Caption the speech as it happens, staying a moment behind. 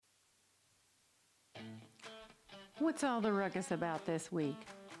What's all the ruckus about this week?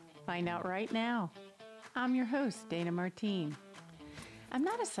 Find out right now. I'm your host, Dana Martine. I'm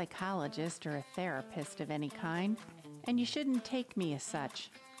not a psychologist or a therapist of any kind, and you shouldn't take me as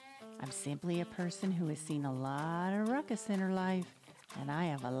such. I'm simply a person who has seen a lot of ruckus in her life, and I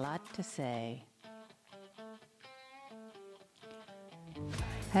have a lot to say.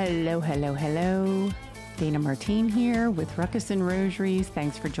 Hello. Dana Martine here with Ruckus and Rosaries.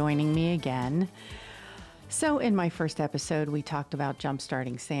 Thanks for joining me again. So in my first episode, we talked about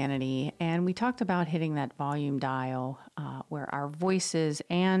jumpstarting sanity, and we talked about hitting that volume dial where our voices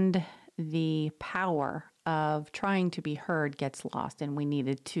and the power of trying to be heard gets lost, and we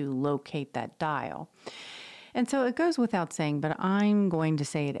needed to locate that dial. And so it goes without saying, but I'm going to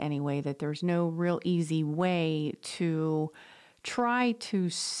say it anyway, that there's no real easy way to try to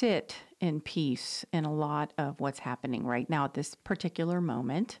sit in peace in a lot of what's happening right now at this particular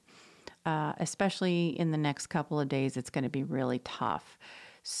moment. Especially in the next couple of days, it's going to be really tough.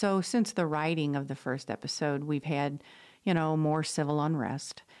 So since the writing of the first episode, we've had, more civil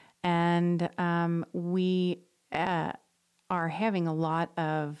unrest. And we are having a lot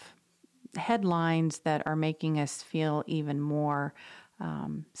of headlines that are making us feel even more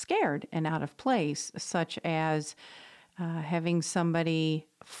scared and out of place, such as having somebody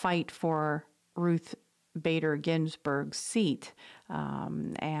fight for Ruth Bader Ginsburg's seat.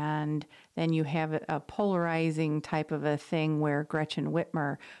 And then you have a polarizing type of a thing where Gretchen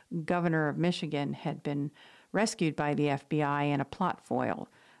Whitmer, governor of Michigan, had been rescued by the FBI in a plot foil,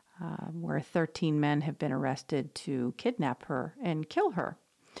 where 13 men have been arrested to kidnap her and kill her.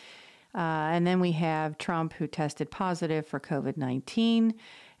 And then we have Trump, who tested positive for COVID-19,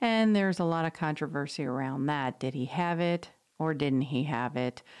 and there's a lot of controversy around that. Did he have it or didn't he have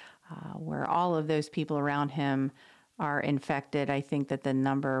it? Where all of those people around him are infected. I think that the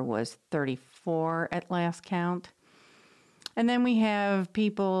number was 34 at last count. And then we have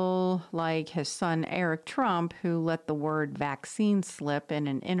people like his son, Eric Trump, who let the word vaccine slip in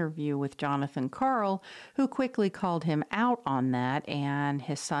an interview with Jonathan Karl, who quickly called him out on that, and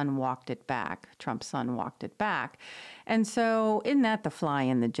his son walked it back. Trump's son walked it back. And so isn't that the fly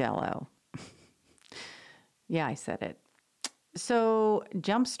in the jello? Yeah, I said it. So,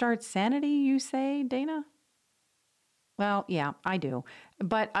 jumpstart sanity, you say, Dana? Well, yeah, I do.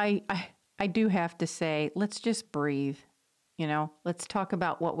 But I do have to say, let's just breathe. Let's talk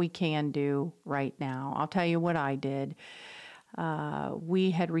about what we can do right now. I'll tell you what I did.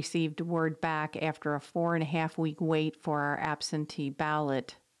 We had received word back after a 4.5-week wait for our absentee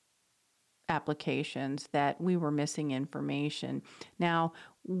ballot applications that we were missing information. Now,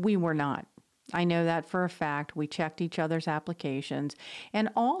 we were not. I know that for a fact. We checked each other's applications. And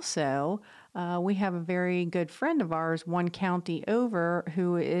also, we have a very good friend of ours, one county over,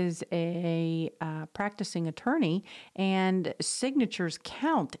 who is a practicing attorney, and signatures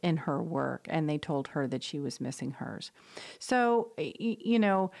count in her work. And they told her that she was missing hers. So,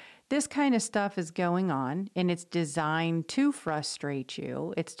 this kind of stuff is going on, and it's designed to frustrate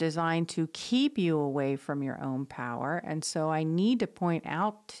you. It's designed to keep you away from your own power. And so I need to point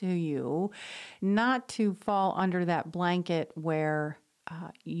out to you not to fall under that blanket where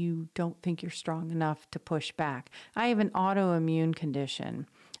you don't think you're strong enough to push back. I have an autoimmune condition.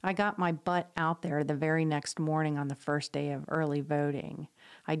 I got my butt out there the very next morning on the first day of early voting.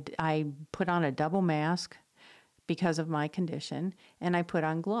 I put on a double mask because of my condition, and I put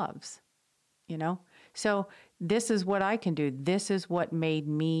on gloves, So this is what I can do. This is what made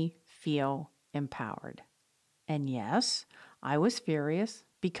me feel empowered. And yes, I was furious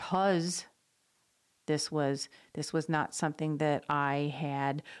because this was not something that I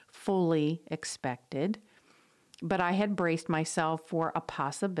had fully expected, but I had braced myself for a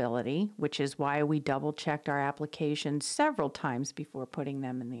possibility, which is why we double-checked our applications several times before putting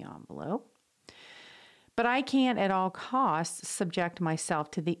them in the envelope. But I can't at all costs subject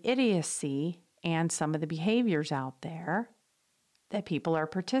myself to the idiocy and some of the behaviors out there that people are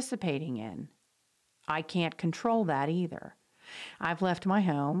participating in. I can't control that either. I've left my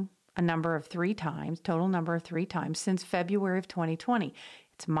home total number of 3 times since February of 2020.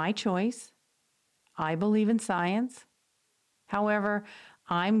 It's my choice. I believe in science. However,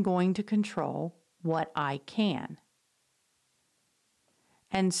 I'm going to control what I can.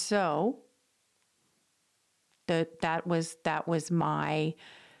 And so that was my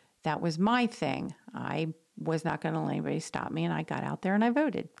thing. I was not going to let anybody stop me, and I got out there and I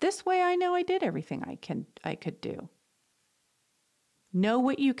voted. This way I know I did everything I could do. Know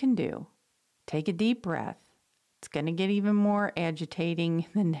what you can do. Take a deep breath. It's going to get even more agitating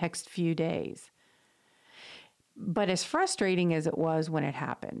the next few days. But as frustrating as it was when it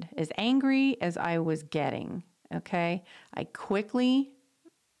happened, as angry as I was getting, Okay. I quickly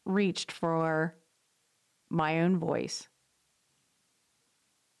reached for my own voice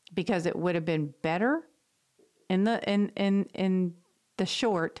because it would have been better in the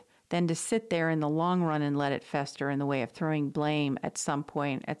short than to sit there in the long run and let it fester in the way of throwing blame at some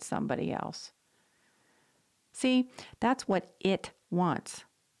point at somebody else. See, that's what it wants.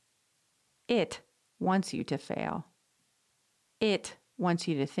 It wants you to fail. It wants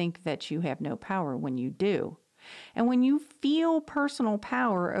you to think that you have no power when you do. And when you feel personal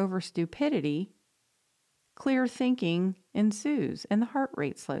power over stupidity, clear thinking ensues and the heart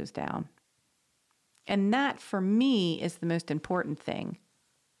rate slows down. And that, for me, is the most important thing,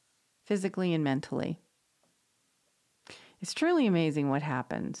 physically and mentally. It's truly amazing what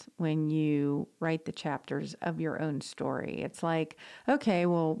happens when you write the chapters of your own story. It's like, okay,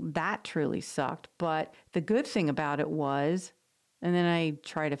 well, that truly sucked, but the good thing about it was, and then I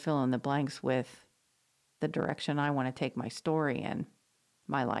try to fill in the blanks with the direction I want to take my story in,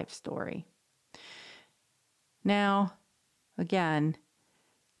 my life story. Now, again,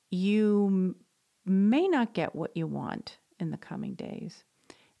 you may not get what you want in the coming days.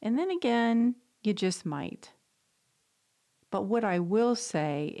 And then again, you just might. But what I will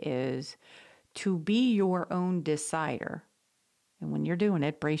say is to be your own decider, and when you're doing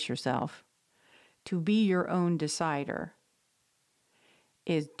it, brace yourself. To be your own decider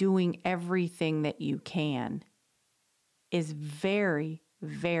is doing everything that you can, is very,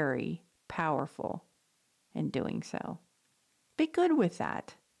 very powerful in doing so. Be good with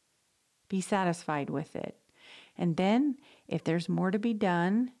that. Be satisfied with it. And then if there's more to be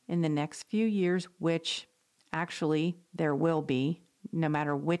done in the next few years, which actually there will be, no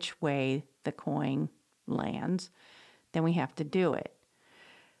matter which way the coin lands, then we have to do it.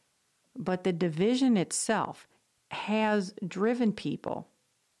 But the division itself has driven people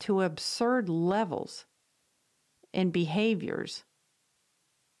to absurd levels in behaviors.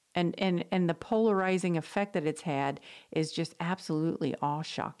 And the polarizing effect that it's had is just absolutely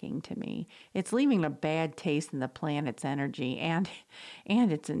awe-shocking to me. It's leaving a bad taste in the planet's energy and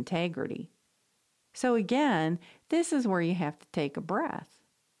its integrity. So again, this is where you have to take a breath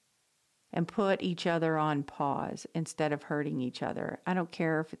and put each other on pause instead of hurting each other. I don't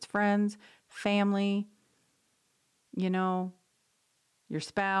care if it's friends, family, your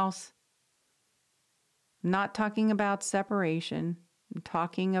spouse. I'm not talking about separation. I'm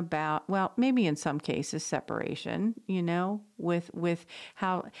talking about, well, maybe in some cases separation, with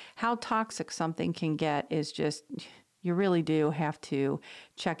how toxic something can get is just, you really do have to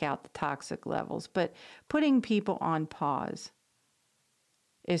check out the toxic levels. But putting people on pause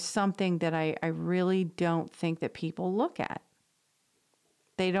is something that I really don't think that people look at.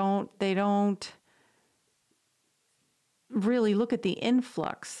 They don't really look at the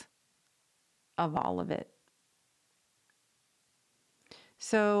influx of all of it.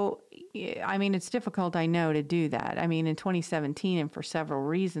 So, I mean, it's difficult, I know, to do that. I mean, in 2017, and for several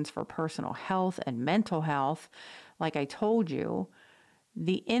reasons, for personal health and mental health, like I told you,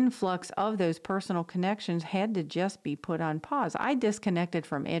 the influx of those personal connections had to just be put on pause. I disconnected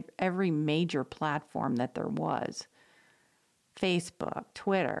from every major platform that there was. Facebook,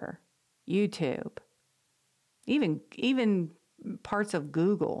 Twitter, YouTube, even parts of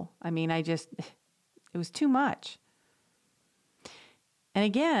Google. I mean, it was too much. And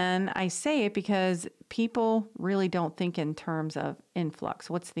again, I say it because people really don't think in terms of influx.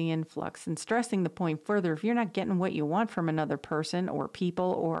 What's the influx? And stressing the point further, if you're not getting what you want from another person or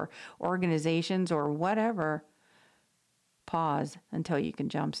people or organizations or whatever, pause until you can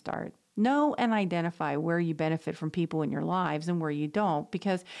jumpstart. Know and identify where you benefit from people in your lives and where you don't,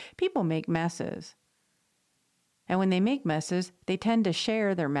 because people make messes. And when they make messes, they tend to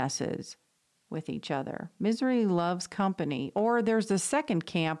share their messes with each other. Misery loves company. Or there's the second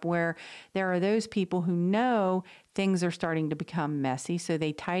camp where there are those people who know things are starting to become messy, so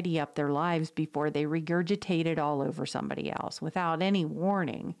they tidy up their lives before they regurgitate it all over somebody else without any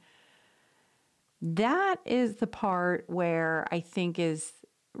warning. That is the part where I think is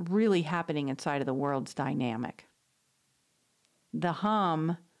really happening inside of the world's dynamic. The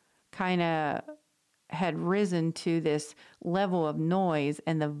hum kind of had risen to this level of noise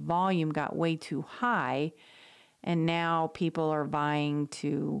and the volume got way too high, and now people are vying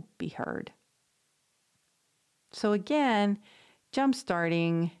to be heard. So again,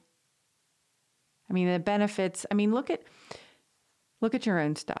 jump-starting, I mean, the benefits, I mean, look at your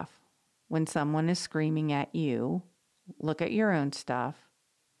own stuff. When someone is screaming at you, look at your own stuff.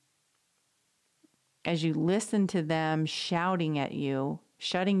 As you listen to them shouting at you,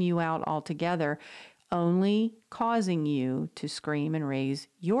 shutting you out altogether, only causing you to scream and raise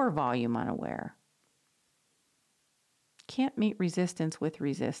your volume unaware. can't meet resistance with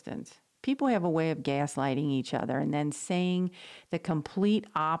resistance. People have a way of gaslighting each other and then saying the complete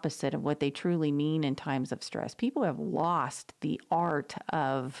opposite of what they truly mean in times of stress. People have lost the art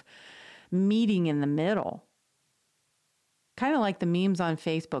of meeting in the middle. Kind of like the memes on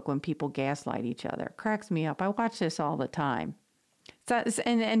Facebook when people gaslight each other. It cracks me up. I watch this all the time.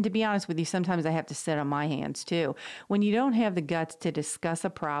 And to be honest with you, sometimes I have to sit on my hands too. When you don't have the guts to discuss a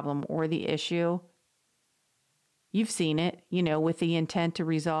problem or the issue, you've seen it, with the intent to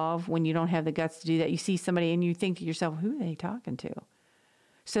resolve. When you don't have the guts to do that, you see somebody and you think to yourself, who are they talking to?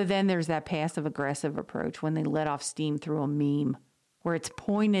 So then there's that passive aggressive approach when they let off steam through a meme where it's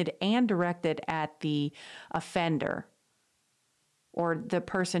pointed and directed at the offender or the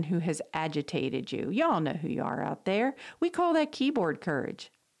person who has agitated you. Y'all know who you are out there. We call that keyboard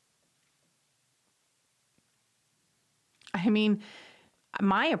courage. I mean,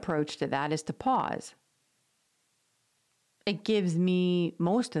 my approach to that is to pause. It gives me,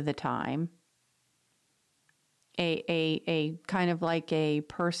 most of the time, a kind of like a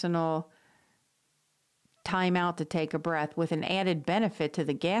personal time out to take a breath with an added benefit to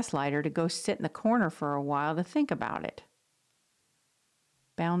the gaslighter to go sit in the corner for a while to think about it.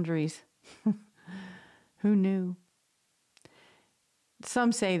 Boundaries. Who knew?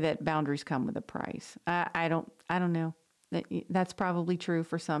 Some say that boundaries come with a price. I don't know. That's probably true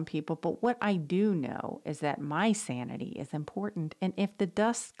for some people, but what I do know is that my sanity is important, and if the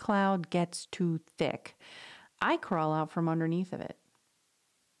dust cloud gets too thick, I crawl out from underneath of it.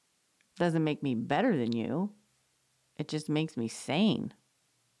 Doesn't make me better than you. It just makes me sane.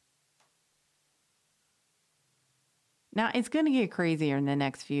 Now, it's going to get crazier in the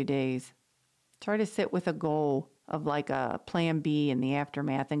next few days. Try to sit with a goal of like a plan B in the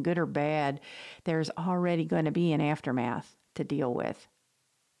aftermath, and good or bad, there's already going to be an aftermath to deal with.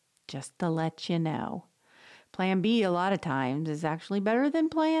 Just to let you know. Plan B a lot of times is actually better than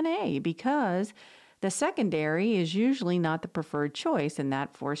plan A because the secondary is usually not the preferred choice, and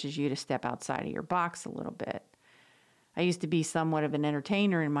that forces you to step outside of your box a little bit. I used to be somewhat of an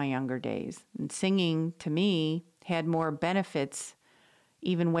entertainer in my younger days, and singing to me had more benefits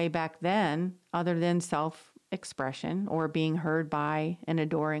even way back then other than self-expression or being heard by an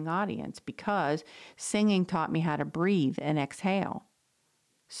adoring audience, because singing taught me how to breathe and exhale.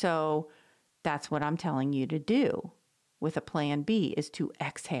 So that's what I'm telling you to do with a plan B, is to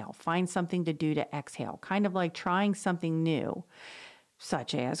exhale. Find something to do to exhale, kind of like trying something new,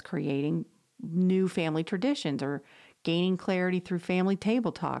 such as creating new family traditions or gaining clarity through family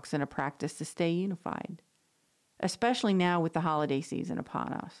table talks and a practice to stay unified. Especially now with the holiday season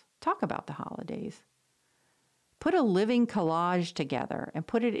upon us. Talk about the holidays. Put a living collage together and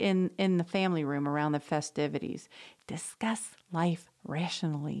put it in the family room around the festivities. Discuss life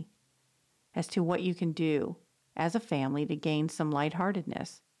rationally as to what you can do as a family to gain some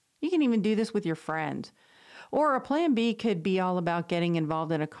lightheartedness. You can even do this with your friends. Or a plan B could be all about getting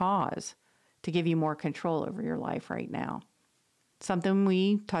involved in a cause to give you more control over your life right now. Something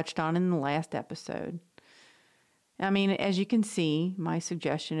we touched on in the last episode. I mean, as you can see, my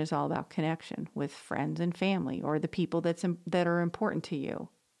suggestion is all about connection with friends and family or the people that are important to you,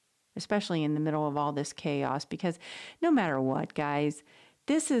 especially in the middle of all this chaos, because no matter what, guys,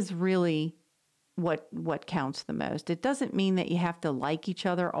 this is really what counts the most. It doesn't mean that you have to like each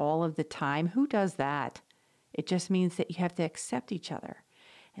other all of the time. Who does that? It just means that you have to accept each other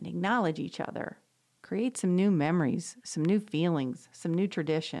and acknowledge each other, create some new memories, some new feelings, some new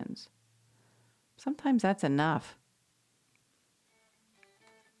traditions. Sometimes that's enough.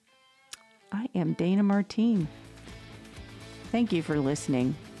 I am Dana Martine. Thank you for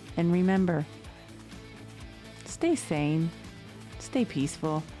listening. And remember, stay sane, stay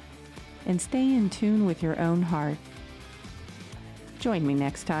peaceful, and stay in tune with your own heart. Join me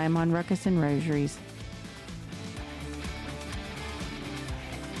next time on Ruckus and Rosaries.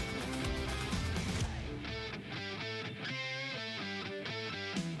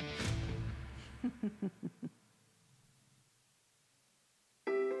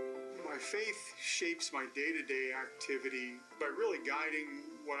 My faith shapes my day-to-day activity by really guiding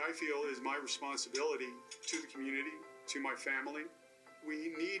what I feel is my responsibility to the community, to my family.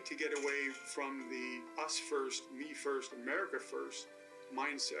 We need to get away from the us first, me first, America first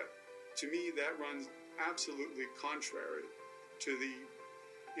mindset. To me, that runs absolutely contrary to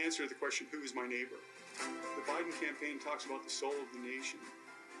the answer to the question, who is my neighbor? The Biden campaign talks about the soul of the nation.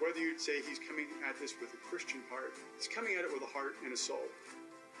 Whether you'd say he's coming at this with a Christian heart, he's coming at it with a heart and a soul.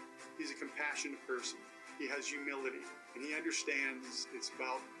 He's a compassionate person. He has humility, and he understands it's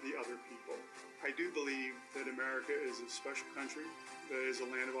about the other people. I do believe that America is a special country, that is a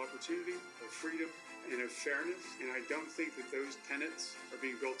land of opportunity, of freedom, and of fairness, and I don't think that those tenets are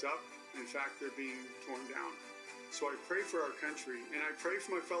being built up. In fact, they're being torn down. So I pray for our country, and I pray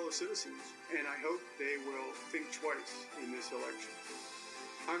for my fellow citizens, and I hope they will think twice in this election.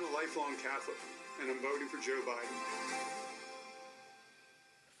 I'm a lifelong Catholic, and I'm voting for Joe Biden.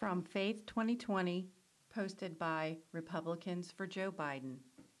 From Faith 2020, posted by Republicans for Joe Biden.